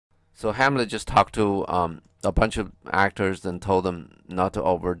So Hamlet just talked to a bunch of actors and told them not to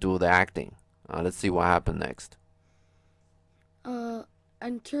overdo the acting. Let's see what happened next.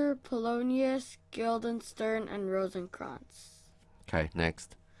 Enter Polonius, Guildenstern, and Rosencrantz. Okay,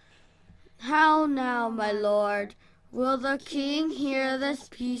 next. How now, my lord? Will the king hear this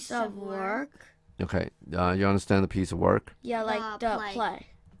piece of work? Okay, you understand the piece of work? Yeah, like the play.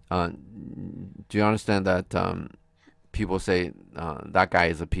 Do you understand that people say that guy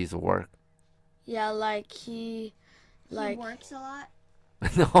is a piece of work? Yeah, like he works a lot.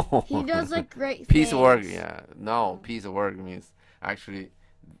 No. He does like great piece things. of work, yeah. No, piece of work means actually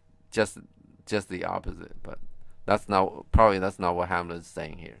just the opposite. But that's not what Hamlet is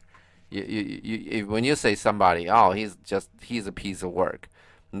saying here. When you say somebody, oh, he's a piece of work,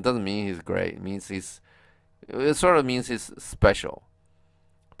 it doesn't mean he's great. It means it sort of means he's special,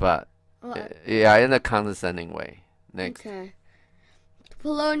 but yeah, in a condescending way. Next. Okay.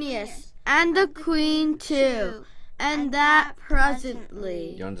 Polonius and the queen too, and that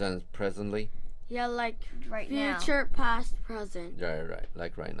presently. You understand presently? Yeah, like right future, now. past, present. Right,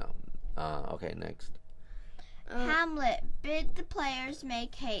 like right now. Okay, next. Hamlet, bid the players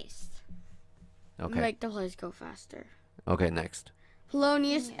make haste. Okay. Make the plays go faster. Okay, next.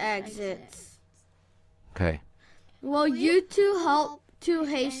 Polonius exits. Okay. Will you two help to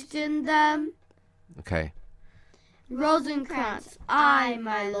hasten them? Okay. Rosencrantz, I,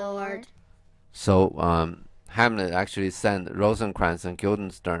 my lord. So, Hamlet actually sent Rosencrantz and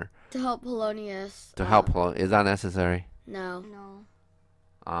Guildenstern To help Polonius. to help Polonius. Is that necessary? No.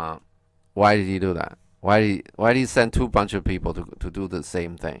 Why did he do that? Why did he send two bunch of people to do the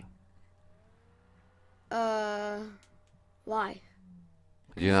same thing? Why?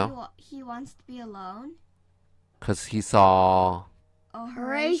 Do you know? He wants to be alone. Because he saw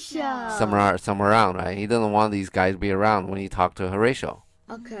Horatio. somewhere around, right? He doesn't want these guys to be around when he talked to Horatio.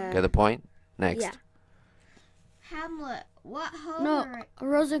 Okay. Get the point? Next. Yeah. Hamlet, what ho? No,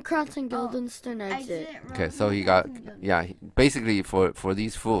 Rosencrantz and Guildenstern exit. Okay, so he got basically for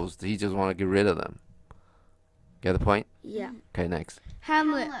these fools, he just want to get rid of them. Get the point? Yeah. Okay, next.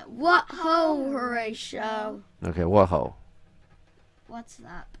 Hamlet, what ho, Horatio? Okay, what ho? What's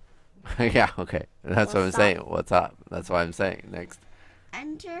up? Yeah, okay. That's what I'm What's saying. What's up? That's what I'm saying. Next.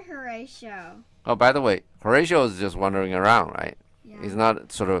 Enter Horatio. Oh, by the way, Horatio is just wandering around, right? Yeah. He's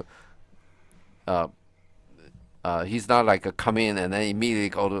not sort of he's not like a come in and then immediately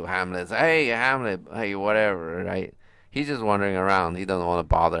go to Hamlet and say, hey, Hamlet, hey, whatever, right? He's just wandering around. He doesn't want to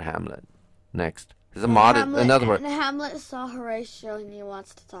bother Hamlet. Next. He's a modest, in other words. And Hamlet saw Horatio and he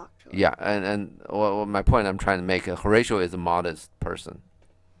wants to talk to him. Yeah, and my point I'm trying to make, Horatio is a modest person.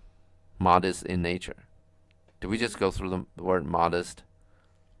 Modest in nature. Did we just go through the word modest?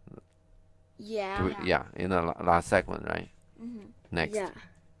 Yeah. Yeah, in the last segment, right? Mm-hmm. Next. Yeah.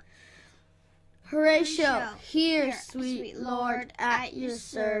 Horatio, here, sweet lord, at your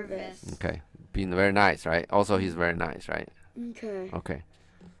service. Okay. Being very nice, right? Also, he's very nice, right? Okay. Okay.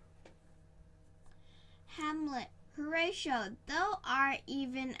 Hamlet, Horatio, thou art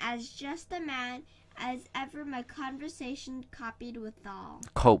even as just a man as ever my conversation copied withal.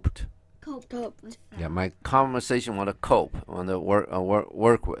 Coped. Coped. With Yeah, my conversation want to cope, want to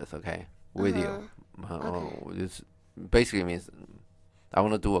work with, okay, with you. This basically means I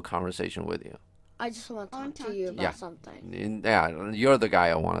want to do a conversation with you. I just want to talk to you about something. Yeah, you're the guy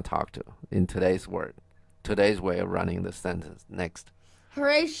I want to talk to in today's word, today's way of running the sentence. Next.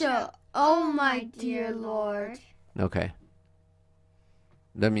 Horatio, oh my dear lord. Okay.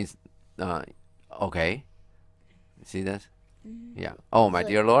 That means, okay. See this? Mm-hmm. Yeah. Oh, my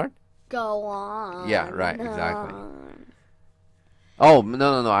dear lord? Go on. Yeah, right, exactly. Oh,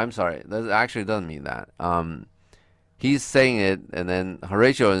 no, I'm sorry. That actually doesn't mean that. He's saying it, and then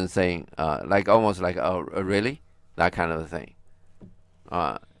Horatio is saying, like almost like, oh, really? That kind of a thing.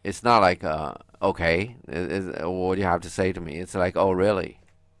 It's not like, okay, what do you have to say to me? It's like, oh, really?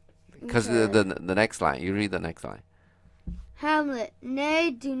 Because the next line, you read the next line. Hamlet,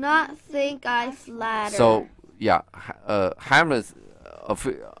 nay, do not think I flatter. So, yeah, Hamlet's,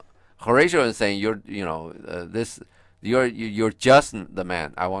 Horatio is saying, you're just the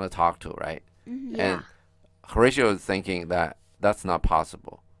man I want to talk to, right? Mm-hmm. Yeah. And Horatio is thinking that that's not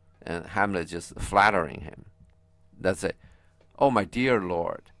possible, and Hamlet just flattering him. That's it. Oh, my dear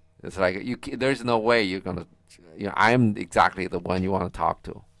lord! It's like there's no way you're gonna. I'm exactly the one you want to talk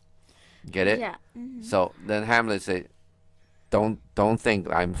to. Get it? Yeah. Mm-hmm. So then Hamlet say, "Don't think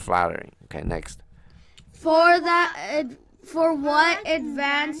I'm flattering." Okay, next. For what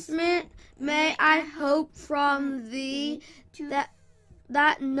advancement may I hope from thee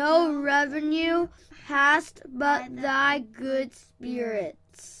that no revenue hast but thy good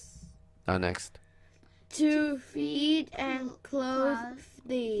spirits? Next. To feed and clothe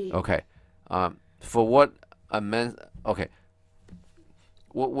thee. Okay. For what a man. Okay.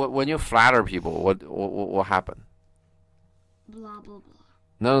 When you flatter people, what happen? Blah, blah, blah.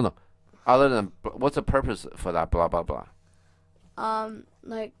 No. Other than what's the purpose for that? Blah blah blah.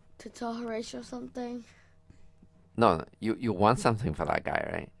 Like to tell Horatio something. No. You want something for that guy,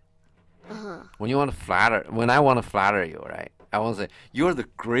 right? When I want to flatter you, right? I want to say you're the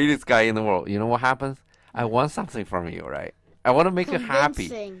greatest guy in the world. You know what happens? I want something from you, right? I want to make you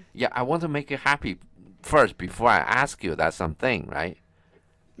happy. Yeah, I want to make you happy first before I ask you that something, right?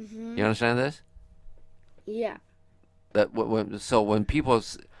 You understand this? Yeah. That when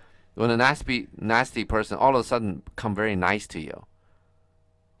a nasty person all of a sudden come very nice to you,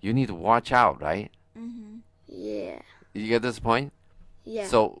 you need to watch out, right? Yeah. You get this point? Yeah.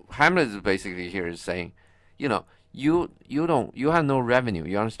 So Hamlet is basically here is saying, you have no revenue.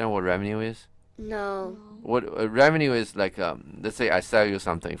 You understand what revenue is? No. What revenue is like? Let's say I sell you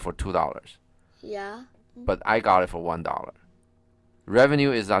something for $2, Yeah. but I got it for $1.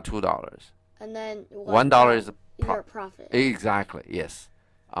 Revenue is not $2. And then $1 is your profit. Exactly. Yes.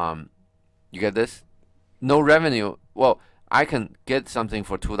 You get this? No revenue. Well, I can get something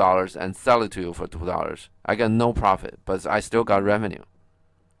for $2 and sell it to you for $2. I get no profit, but I still got revenue.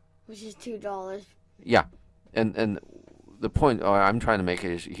 Which is $2. Yeah, and the point I'm trying to make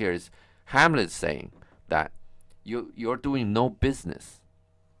here is Hamlet's saying that you're doing no business.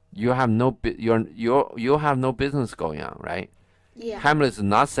 You have no you have no business going on, right? Yeah. Hamlet's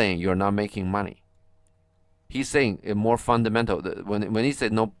not saying you're not making money. He's saying it more fundamental. When he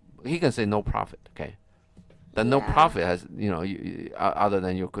said no, he can say no profit. Okay, then no profit has other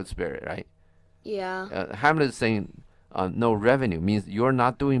than your good spirit, right? Yeah. Hamlet is saying no revenue means you're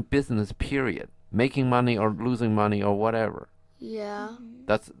not doing business. Period. Making money or losing money or whatever. Yeah.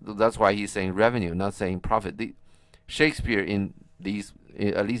 That's why he's saying revenue, not saying profit. Shakespeare in these,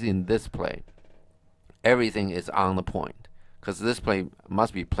 at least in this play, everything is on the point because this play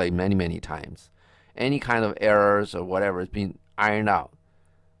must be played many, many times. Any kind of errors or whatever has been ironed out.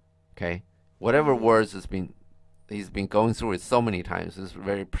 Okay, whatever words he's been going through it so many times. It's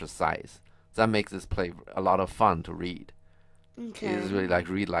very precise. That makes this play a lot of fun to read. Okay. It's really like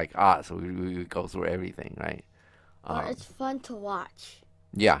read like us. We go through everything, right? Or it's fun to watch.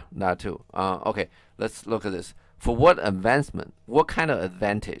 Yeah, that too. Okay, let's look at this. For what advancement, what kind of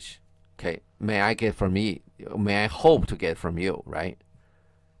advantage, okay, may I get from me? May I hope to get from you, right?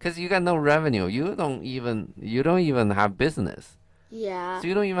 Because you got no revenue. You don't even have business. Yeah. So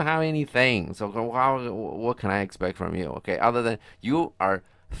you don't even have anything. So what can I expect from you? Okay, other than you are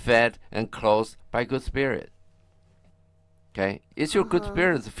fed and clothed by good spirit. Okay, it's your good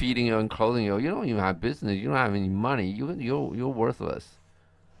spirit that's feeding you and clothing you. You don't even have business. You don't have any money. You're worthless.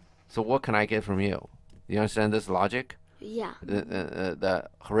 So what can I get from you? You understand this logic? Yeah. The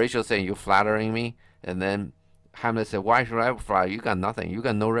Horatio saying you're flattering me, and then Hamlet said, "Why should I flatter you? You got nothing. You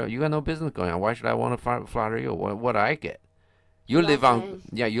got no business going on. Why should I want to flatter you? What do I get? You live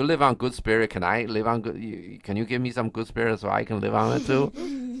on good spirit. Can I live on good? Can you give me some good spirit so I can live on it too?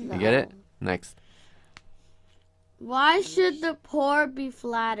 No. You get it? Next. Why should the poor be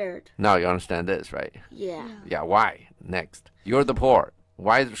flattered? Now you understand this, right? Yeah. Yeah. Why? Next. You're the poor.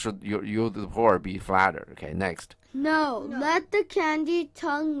 Why should you the poor be flattered? Okay. Next. No, let the candy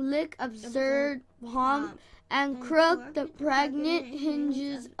tongue lick absurd pomp and crook the pregnant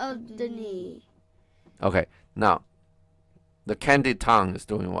hinges of the knee. Okay. Now, the candy tongue is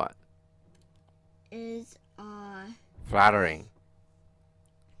doing what? Is Flattering.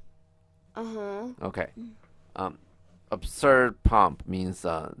 Okay. Absurd pomp means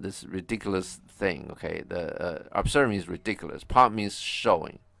this ridiculous thing. Okay. The absurd means ridiculous. Pomp means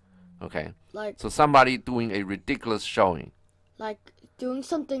showing. Okay. So somebody doing a ridiculous showing. Like doing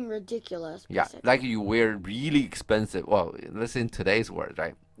something ridiculous. Yeah. Basically. Like you wear really expensive. Well, listen to today's words,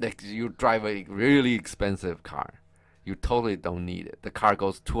 right? Like you drive a really expensive car. You totally don't need it. The car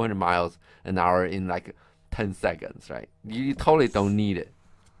goes 200 miles an hour in like 10 seconds, right? You totally don't need it,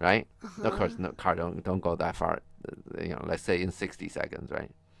 right? Of course, no car don't go that far. Let's say in 60 seconds,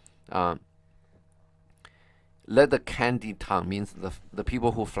 right? Let the candy tongue means the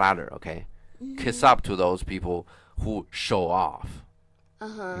people who flatter, okay? Kiss up to those people who show off.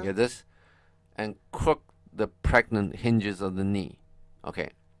 You get this? And crook the pregnant hinges of the knee.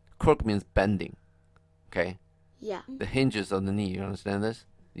 Okay. Crook means bending. Okay? Yeah. The hinges of the knee. You understand this?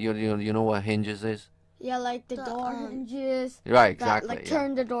 You know what hinges is? Yeah, like the door hinges. Right, exactly. That, like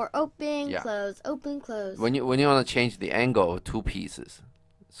turn the door open, Yeah. close, open, close. When you want to change the angle of two pieces,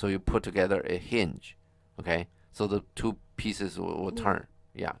 so you put together a hinge. Okay? So the two pieces will turn.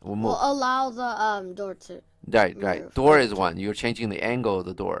 Yeah, we'll move. Well, allow the door to. Right. move. Door is one. You're changing the angle of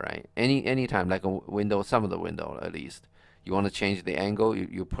the door, right? Any time, like a window, some of the window at least. You want to change the angle,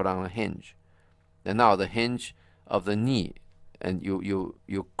 you put on a hinge. And now the hinge of the knee, and you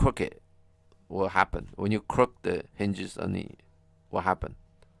crook it. What happen when you crook the hinges on the knee? What happen?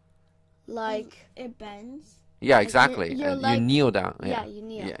 Like it bends. Yeah, Like exactly. you're And like- you kneel down. yeah, you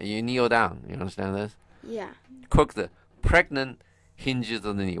kneel. Yeah, you kneel down. You understand this? Yeah. Crook the pregnant hinges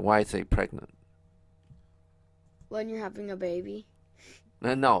of the knee. Why say pregnant? When you're having a baby.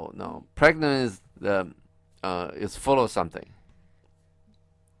 No. Pregnant is is full of something.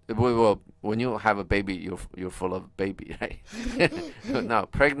 Well, when you have a baby, you're full of baby, right? No,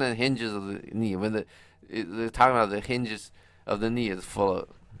 pregnant hinges of the knee. When they're talking about the hinges of the knee is full of,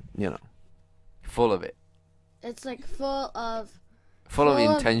 full of it, It's like full of full of Full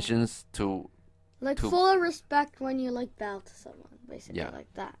of- intentions to. full of respect when you like bow to someone, basically Yeah.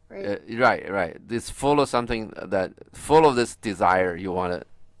 like that, right? Right. It's full of something full of this desire you want to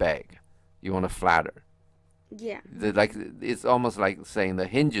beg, you want to flatter. Yeah. It's almost like saying the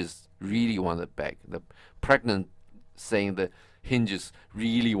hinges really want to beg. The pregnant saying the hinges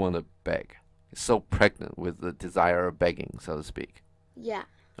really want to beg. It's so pregnant with the desire of begging, so to speak. Yeah.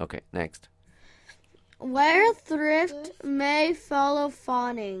 Okay, next. Where thrift may follow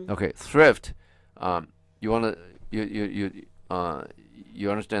fawning. Okay, thrift. You wanna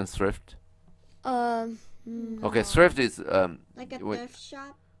you understand thrift? Okay, thrift is Like a wait. thrift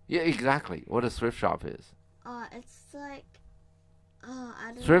shop. yeah, exactly what a thrift shop is. It's like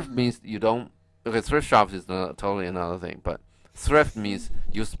I don't Thrift know. means you don't. Okay, thrift shops is totally another thing, but thrift means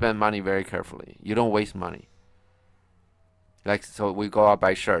you spend money very carefully. You don't waste money. Like, so we go out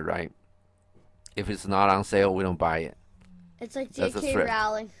buy shirt, right? If it's not on sale, we don't buy it. It's like That's a J.K. thrift.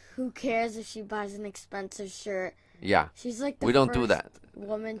 Rowling. Who cares if she buys an expensive shirt? Yeah, She's like the we don't do first that.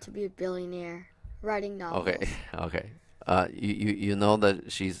 woman to be a billionaire, writing novels. Okay. You know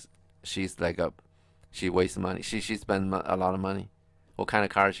that she's like she wastes money. She spends a lot of money. What kind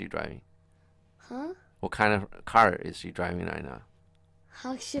of car is she driving? Huh? What kind of car is she driving right now?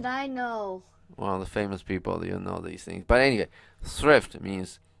 How should I know? Well, the famous people, you know these things. But anyway, thrift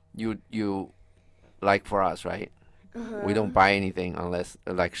means you like for us, right? We don't buy anything unless,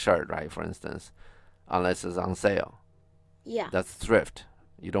 like shirt, right? For instance, unless it's on sale. Yeah. That's thrift.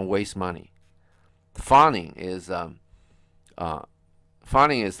 You don't waste money. Fawning is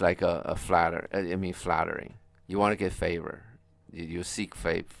like a flatter. I mean flattering. You want to get favor. You seek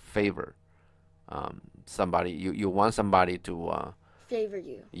favor. Somebody you want somebody to Favor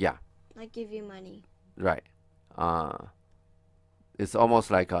you. yeah, Like give you money. right. It's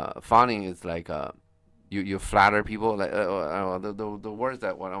almost like fawning is like you flatter people. Like the words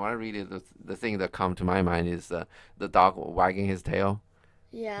that when I read it, the thing that come to my mind is the dog wagging his tail.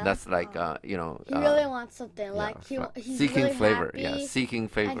 Yeah. That's like he really wants something. yeah, Like he's seeking really flavor. happy, Yeah, seeking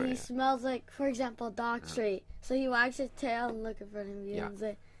favor. and he Yeah. smells like, for example, dog treat. So he wags his tail and look in front of you Yeah. and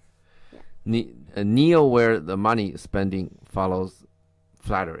say, Kneel where the money spending follows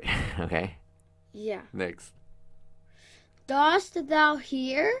flattery. Okay. "Yeah, Next. dost thou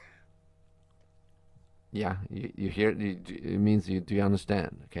hear?" Yeah, you hear. It means do you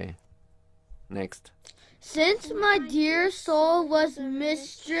understand? Okay. Next. Since my dear soul was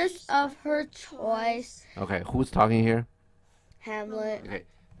mistress of her choice. Okay, who's talking here? Hamlet. Okay,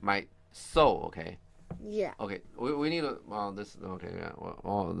 my soul. Okay. Yeah. Okay, we need to. Well, this. Okay, yeah.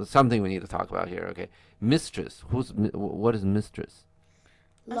 Well, there's something we need to talk about here. Okay, mistress. What is mistress?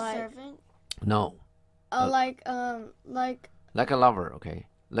 A Like, servant. No, like like a lover. Okay,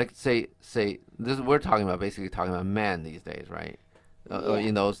 like say this. We're basically talking about men these days, right? Yeah.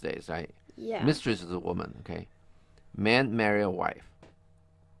 In those days, right? yeah. Mistress is a woman. Okay, man marry a wife.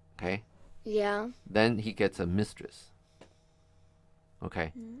 Okay, Yeah. then he gets a mistress.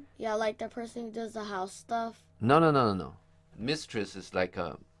 Okay. Yeah, like the person who does the house stuff. No. Mistress is like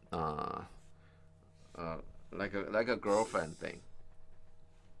a like a girlfriend thing.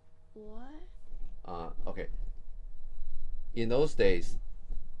 What? Okay. In those days,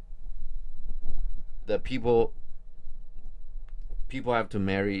 the people have to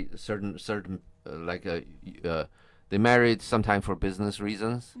marry certain they married sometimes for business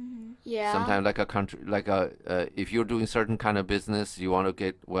reasons. Yeah. Sometimes like a country, like if you're doing certain kind of business, you want to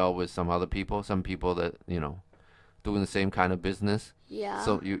get well with some other people. Some people that doing the same kind of business. Yeah.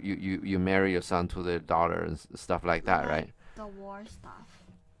 So you marry your son to their daughter and stuff like that, right? The war stuff.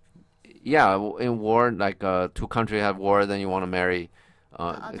 Yeah, in war, like two countries have war, then you want to marry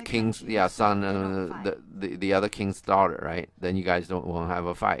other king's country, so son they don't and the other king's daughter, right? Then you guys don't want to have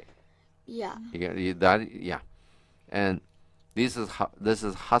a fight. yeah. Yeah, and This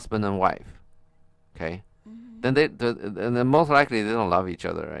is husband and wife. Okay. Then and then most likely they don't love each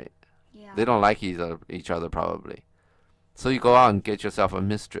other, right? Yeah. They don't like each other probably. So you go out and get yourself a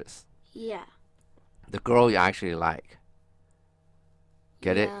mistress. Yeah. The girl you actually like.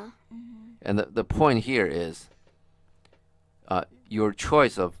 Get it? And the point here is, your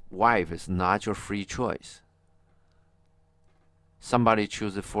choice of wife is not your free choice. Somebody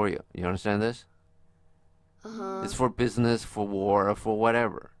choose it for you. You understand this? It's for business, for war, for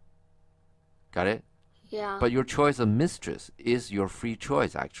whatever. Got it? Yeah. But your choice of mistress is your free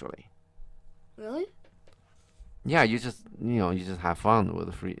choice, actually. Really? Yeah, you just have fun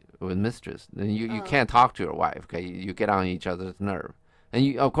with mistress. Then you can't talk to your wife. Okay, you get on each other's nerve,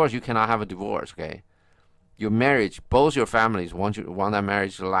 and of course you cannot have a divorce. Okay, your marriage, both your families want that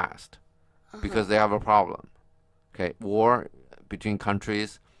marriage to last, because they have a problem. Okay, war between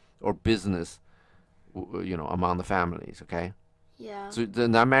countries or business, among the families. Okay. Yeah. So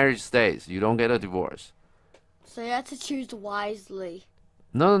then that marriage stays. You don't get a divorce. So you have to choose wisely.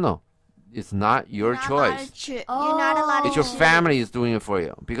 No. It's not your choice. You're not allowed to It's your choose. family is doing it for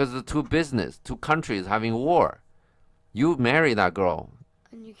you, because the two countries having war. You marry that girl.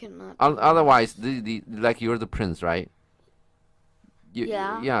 And you cannot. Otherwise, like you're the prince, right?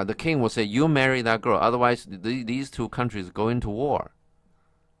 Yeah. Yeah, the king will say, you marry that girl. Otherwise, these two countries go into war.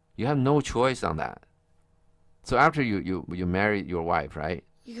 You have no choice on that. So after you marry your wife, right?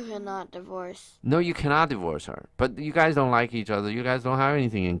 You cannot divorce. No, you cannot divorce her. But you guys don't like each other. You guys don't have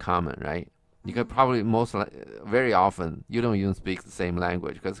anything in common, right? You could probably very often, you don't even speak the same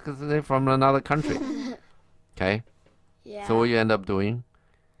language because they're from another country. Okay? Yeah. So what you end up doing,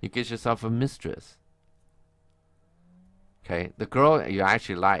 you get yourself a mistress. Okay? The girl you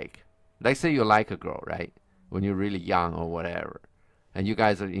actually like. Let's say you like a girl, right? When you're really young or whatever. And you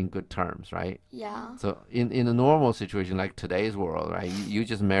guys are in good terms, right? Yeah. So in a normal situation like today's world, right? You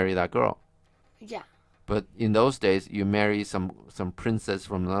just marry that girl. Yeah. But in those days, you marry some princess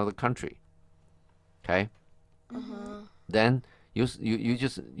from another country. Okay? Then you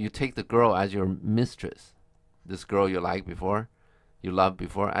take the girl as your mistress. This girl you like before, you loved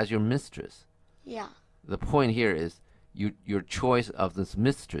before, as your mistress. Yeah. The point here is your choice of this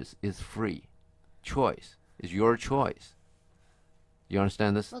mistress is free. Choice is your choice. You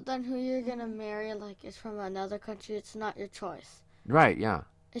understand this? But then who you're gonna marry, like, is from another country. It's not your choice. Right, yeah.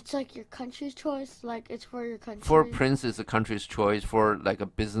 It's like your country's choice. Like, it's for your country. For a prince, it's a country's choice. For like a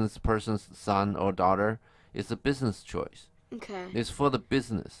business person's son or daughter, it's a business choice. Okay. It's for the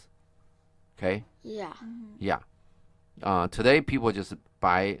business. Okay? Yeah. Yeah. Today, people just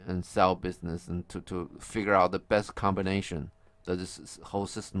buy and sell business and to figure out the best combination that this whole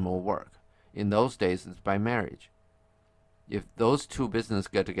system will work. In those days, it's by marriage. If those two businesses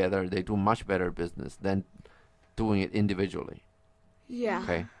get together, they do much better business than doing it individually. Yeah.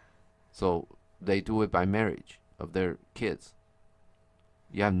 Okay? So they do it by marriage of their kids.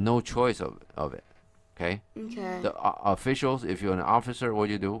 You have no choice of it. Okay? Okay. The officials, if you're an officer, what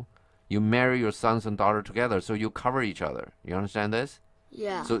do? You marry your sons and daughter together, so you cover each other. You understand this?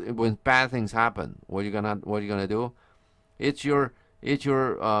 Yeah. So when bad things happen, what are you gonna do? It's your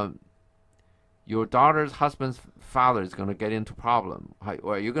daughter's husband's father is gonna get into problem.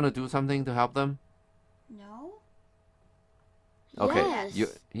 Are you gonna do something to help them? No. Okay.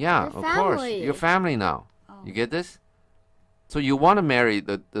 Yes. Yeah, Your of course. family. Your family now. Oh. You get this? So you want to marry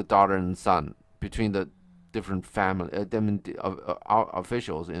the daughter and son between the different family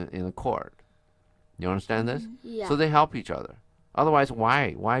officials in a court. You understand this? Yeah. So they help each other. Otherwise,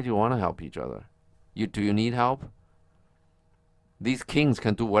 why? Why do you want to help each other? Do you need help? These kings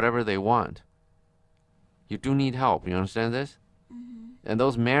can do whatever they want. You do need help. You understand this? And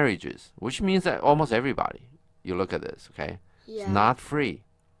those marriages, which means that almost everybody, you look at this, okay? Yeah. It's not free.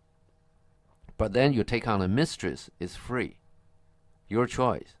 But then you take on a mistress, it's free. Your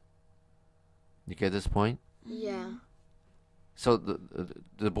choice. You get this point? Yeah. So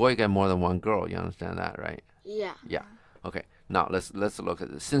the boy get more than one girl. You understand that, right? Yeah. Yeah. Okay. Now let's look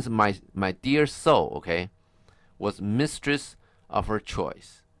at this. Since my dear soul, okay, was mistress of her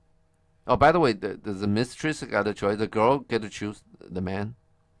choice. Oh, by the way, does the mistress got a choice? The girl get to choose the man?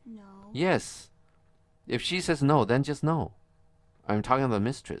 No. Yes. If she says no, then just no. I'm talking about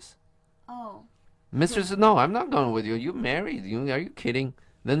mistress. Oh. Mistress says, no, I'm not going with you. You married. Are you kidding?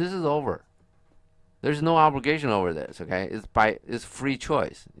 Then this is over. There's no obligation over this, okay? It's free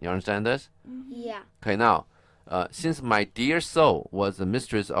choice. You understand this? Yeah. Okay, now, since my dear soul was the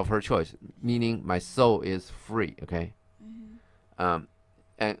mistress of her choice, meaning my soul is free, okay? And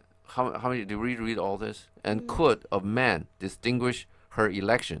how many, did we read all this? And could of man distinguish her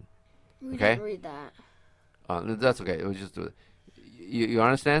election? We Okay. didn't read that. That's okay. We'll just do it. You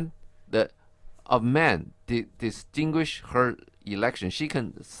understand that a man distinguish her election. She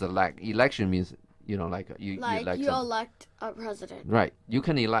can select. Election means like you elect a president. Right. You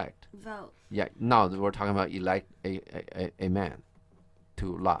can elect. Vote. Yeah. Now we're talking about elect a man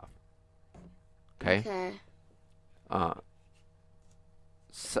to love. Okay.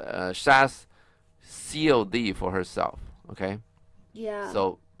 Says COD for herself. Okay. Yeah.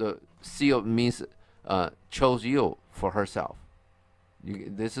 So the CO means chose you for herself.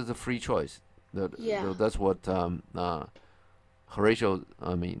 This is a free choice. That's what Horatio,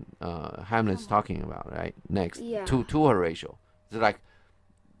 Hamlet's talking about, right? Next, to Horatio, it's like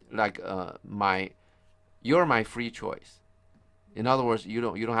you're my free choice. In other words, you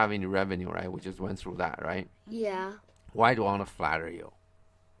don't have any revenue, right? We just went through that, right? Yeah. Why do I want to flatter you?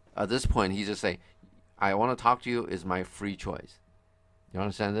 At this point, he's just saying, I want to talk to you is my free choice. You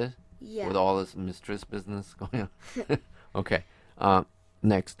understand this? Yeah. With all this mistress business going on. Okay.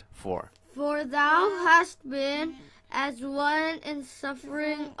 Next, 4. For thou hast been as one in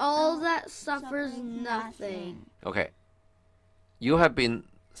suffering, all that suffers nothing. Okay. You have been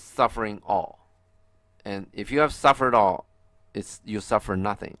suffering all. And if you have suffered all, you suffer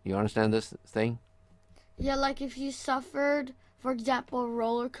nothing. You understand this thing? Yeah, like if you suffered, for example, a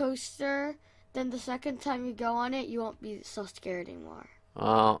roller coaster, then the second time you go on it, you won't be so scared anymore.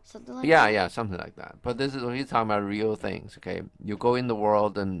 Something like that? Yeah, something like that. But this is he's talking about real things, okay? You go in the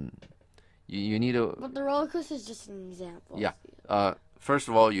world and you need to... But the roller coaster is just an example. Yeah. First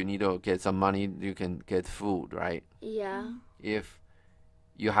of all, you need to get some money. You can get food, right? Yeah. If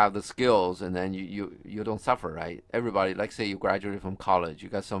you have the skills and then you don't suffer, right? Everybody, like say you graduated from college, you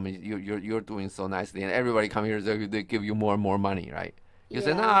got so many, you're doing so nicely, and everybody come here, they give you more and more money, right? You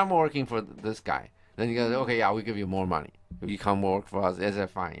say, no, I'm working for this guy. Then you go, okay, yeah, we give you more money. If you come work for us, is that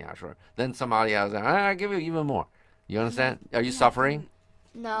fine? Yeah, sure. Then somebody else, I give you even more. You understand? Are you suffering?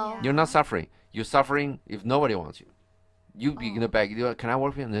 No. You're not suffering. You're suffering if nobody wants you. You begin to beg, can I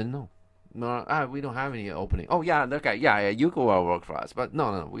work for you? Then no. No, we don't have any opening. Oh, yeah, okay, yeah, you go work for us. But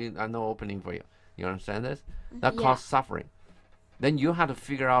no, we have no opening for you. You understand this? That causes suffering. Then you have to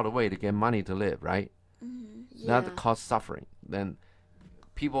figure out a way to get money to live, right? That causes suffering. Then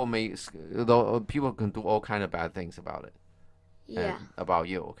people can do all kind of bad things about it. Yeah. About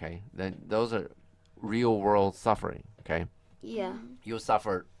you, okay? Then those are real world suffering, okay? Yeah. You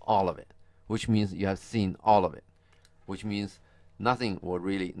suffered all of it, which means you have seen all of it, which means nothing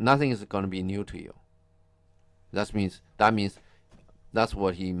is going to be new to you. That means that's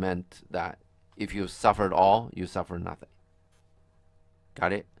what he meant, that if you suffered all, you suffer nothing.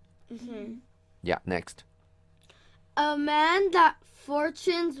 Got it? Mm-hmm. Yeah, next. A man that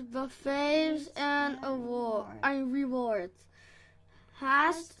fortune's buffets and rewards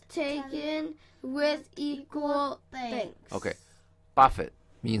has taken with equal thanks. Okay. Buffet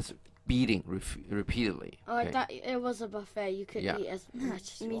means beating repeatedly. Oh, okay. I thought it was a buffet. You could eat as much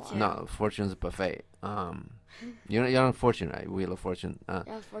as you want. No, fortune's buffet. You're not fortune, right? Wheel of Fortune.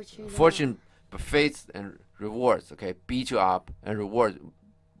 Fortune. Fortune buffets and rewards. Okay, beat you up and reward.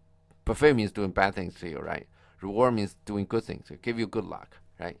 Buffet means doing bad things to you, right? Reward means doing good things. So give you good luck,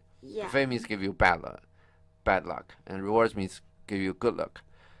 right? Yeah. Buffet means give you bad luck, and rewards means give you good luck.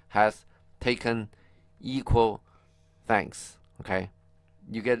 Has taken equal thanks. Okay,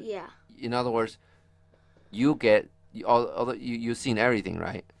 you get. Yeah. In other words, you get you've seen everything,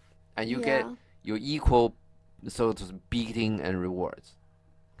 right? And you get your equal, so it's beating and rewards.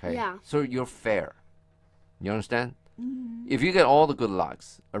 Okay. Yeah. So you're fair. You understand? Mm-hmm. If you get all the good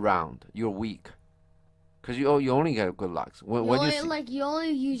lucks around, you're weak. Cause you only get good lucks. You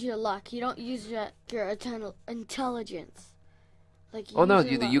only use your luck. You don't use your intelligence.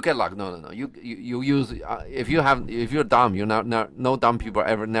 You get luck. No. You use if you're dumb, no dumb people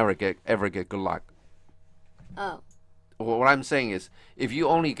never get good luck. Oh. What I'm saying is, if you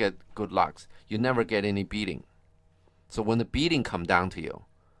only get good lucks, you never get any beating. So when the beating come down to you,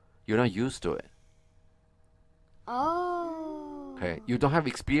 you're not used to it. Oh. Okay. You don't have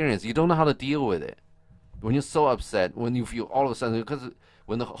experience. You don't know how to deal with it. When you're so upset, when you feel all of a sudden, because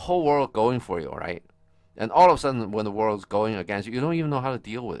when the whole world going for you, right? And all of a sudden, when the world's going against you, you don't even know how to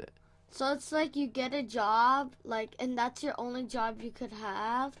deal with it. So it's like you get a job, and that's your only job you could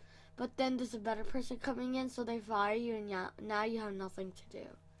have, but then there's a better person coming in, so they fire you, and now you have nothing to do.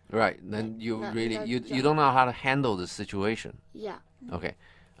 Right. Then you don't know how to handle the situation. Yeah. Okay.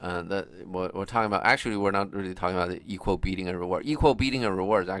 What we're talking about, actually, we're not really talking about the equal beating and reward. Equal beating and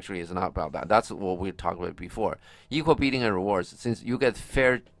rewards actually is not about that. That's what we talked about before. Equal beating and rewards, since you get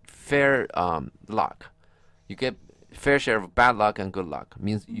fair luck, you get fair share of bad luck and good luck,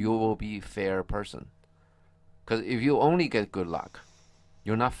 means you will be fair person. Because if you only get good luck,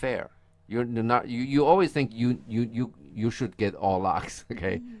 you're not fair. You're not. You always think you should get all lucks.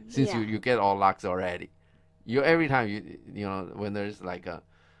 Okay, since Yeah. you get all lucks already. You every time you know when there's like a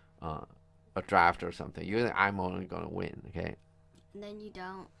draft or something, you think I'm only gonna win. Okay. And then you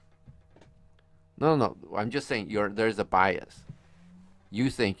don't. No. I'm just saying there's a bias. You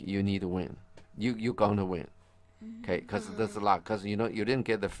think you need to win. You're gonna win. Okay, because that's a lot. Because you didn't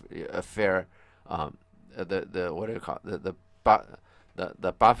get a fair the what do you call it?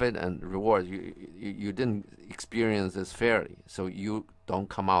 The buffet and reward. You didn't experience this fairly, so you don't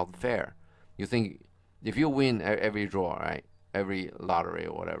come out fair. You think if you win every draw, right, every lottery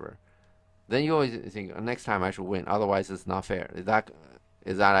or whatever, then you always think next time I should win. Otherwise, it's not fair. Is that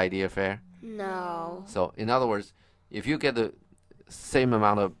idea fair? No. So in other words, if you get the same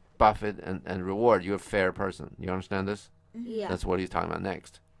amount of buffet and reward, you're a fair person. You understand this? Yeah. That's what he's talking about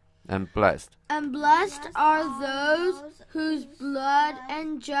next. And blessed. And blessed are those whose blood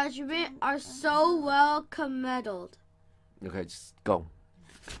and judgment are so well committed. Okay, just go.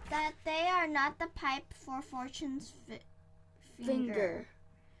 That they are not the pipe for fortune's finger.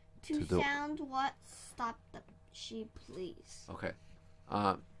 To To do- sound what stop she please. Okay.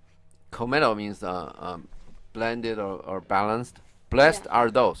 Committal means blended or balanced. Blessed are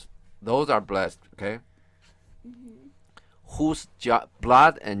those. Those are blessed, okay? Whose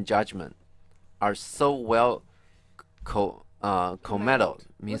blood and judgment are so well committed,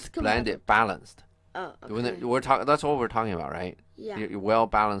 means What's blended, balanced. Oh, When okay. we're talking, that's what we're talking about, right? Yeah. You're well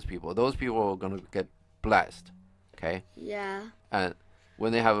balanced people. Those people are gonna get blessed, okay? Yeah. And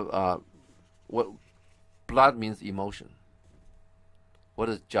when they have what blood means emotion. What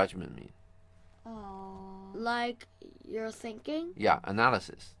does judgment mean? Oh. Like you're thinking? Yeah,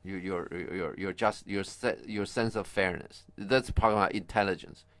 analysis. Your sense of fairness. That's talking about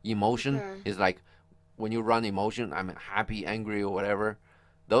intelligence. Emotion Okay. is like when you run emotion. I'm happy, angry, or whatever.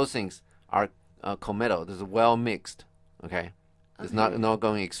 Those things are committal. This is well mixed. Okay, it's not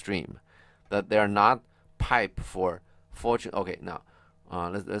going extreme. That they are not pipe for fortune. Okay, now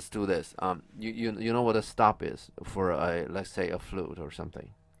let's do this. You know what a stop is for let's say a flute or something.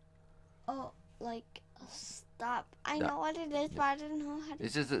 Oh, like stop. I Yeah. know what it is, but I don't know how to.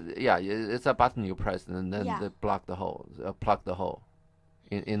 It's just it's a button you press and then Yeah. they block the hole, plug the hole,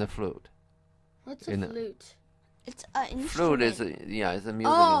 in the flute. What's a In a- flute? It's an instrument. Flute is it's a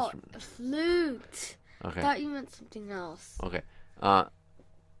music Oh, instrument. a flute. Okay, I thought you meant something else. okay.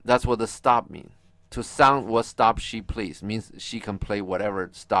 That's what the stop means. To sound what stop she please means she can play whatever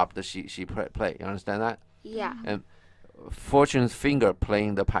stop that she play. You understand that? Yeah. And Fortune's finger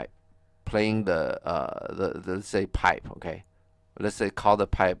playing the pipe, playing the let's say pipe. Okay, let's say call the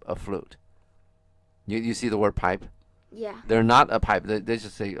pipe a flute. You see the word pipe? Yeah. They're not a pipe. They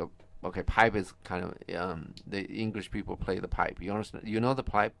just say, okay, pipe is kind of the English people play the pipe. You understand? You know the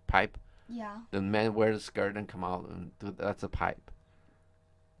pipe? Pipe. Yeah. The men wear the skirt and come out and that's a pipe.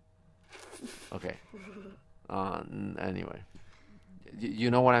 Okay. Anyway,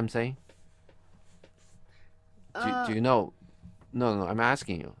 you know what I'm saying? Do you know? No. I'm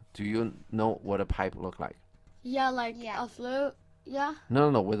asking you. Do you know what a pipe look like? Yeah, like Yeah. a flute. Yeah. No.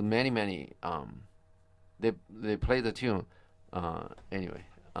 With many they play the tune. Anyway.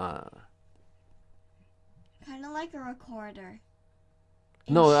 Kind of like a recorder.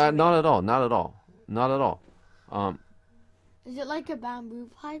 No, Instrument. not at all. Not at all. Not at all. Is it like a bamboo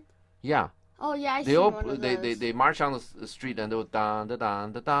pipe? Yeah. Oh yeah, I They see all one of they those. march on the street and they'll da da da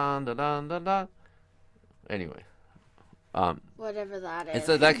da da da da da da. Anyway, Whatever that is.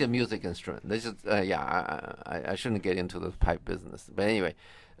 it's like a music instrument. They just I shouldn't get into the pipe business, but anyway,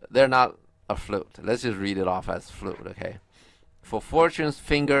 they're not a flute. Let's just read it off as flute, okay? For Fortune's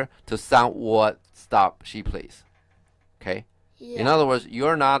finger to sound what stop she plays, okay? Yeah. In other words,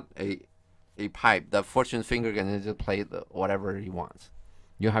 you're not a pipe that Fortune's finger can just play whatever he wants.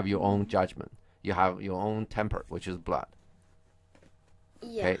 You have your own judgment. You have your own temper, which is blood.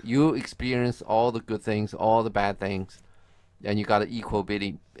 Yeah. Okay, you experience all the good things, all the bad things, and you got an equal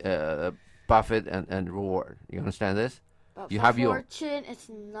bidding buffet and reward. You understand this? But you for have your- fortune, it's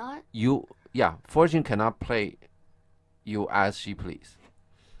not. Fortune cannot play you as she please.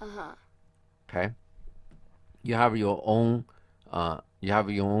 Okay, you have your own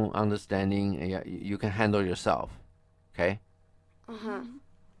understanding. And you can handle yourself. Okay.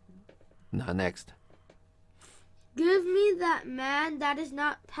 Now next. Give me that man that is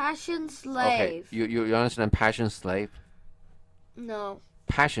not passion slave. Okay, you understand passion slave? No.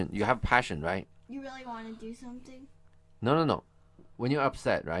 Passion. You have passion, right? You really want to do something? No. When you're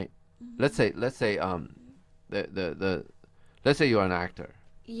upset, right? Let's say let's say you're an actor,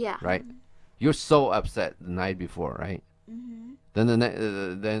 Yeah. right? You're so upset the night before, right? Mhm. Then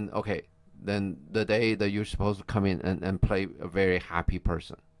the day that you're supposed to come in and play a very happy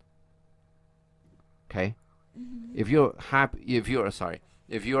person. Okay? Mhm. If you're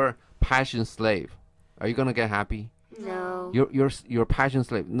passion slave, are you gonna get happy? No. You're passion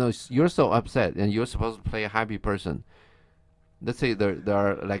slave. No, you're so upset, and you're supposed to play a happy person. Let's say there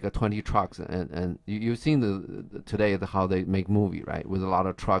are like 20 trucks, and you've seen today how they make movie, right? With a lot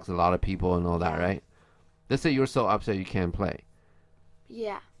of trucks, a lot of people, and all that, Yeah. right? Let's say you're so upset you can't play.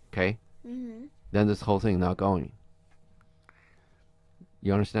 Yeah. Okay, Mhm. then this whole thing not going.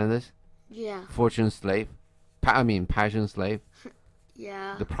 You understand this? Yeah. Fortune slave, passion slave.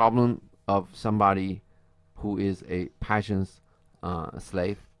 Yeah. The problem of somebody who is a passion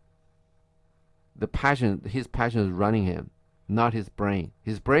slave. His passion is running him, not his brain.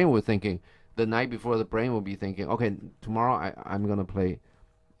 His brain was thinking the night before. The brain will be thinking, okay, tomorrow I'm gonna play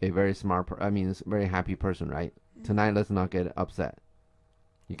a very smart, very happy person, right? Tonight, let's not get upset.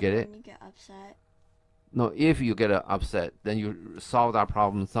 You get it? When you get upset. No, if you get upset, then you solve that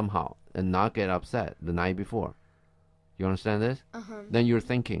problem somehow and not get upset the night before. You understand this? Then you're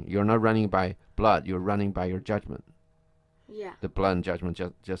thinking. You're not running by blood. You're running by your judgment. Yeah. The blood and judgment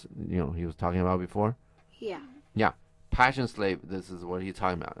just he was talking about before. Yeah. Yeah. Passion slave, this is what he's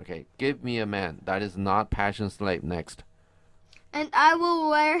talking about. Okay. Give me a man that is not passion slave next. And I will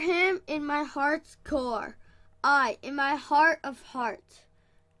wear him in my heart's core. In my heart of hearts,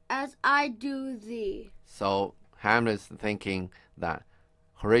 as I do thee. So Hamlet's thinking that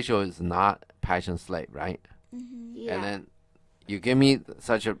Horatio is not passion slave, right? Mhm. Yeah. And then you give me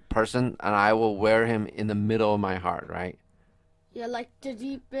such a person, and I will wear him in the middle of my heart, right? Yeah, like the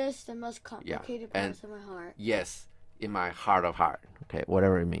deepest and most complicated and- parts of my heart. Yes, in my heart of heart. Okay,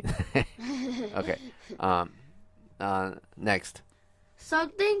 whatever it means. Okay. Next.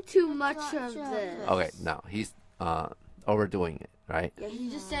 Something too much of this. Okay, no, he's overdoing it, right? Yeah,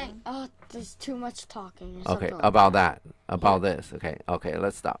 he's just saying, oh, there's too much talking. Or Okay, something like about that, about this. Okay,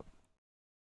 let's stop.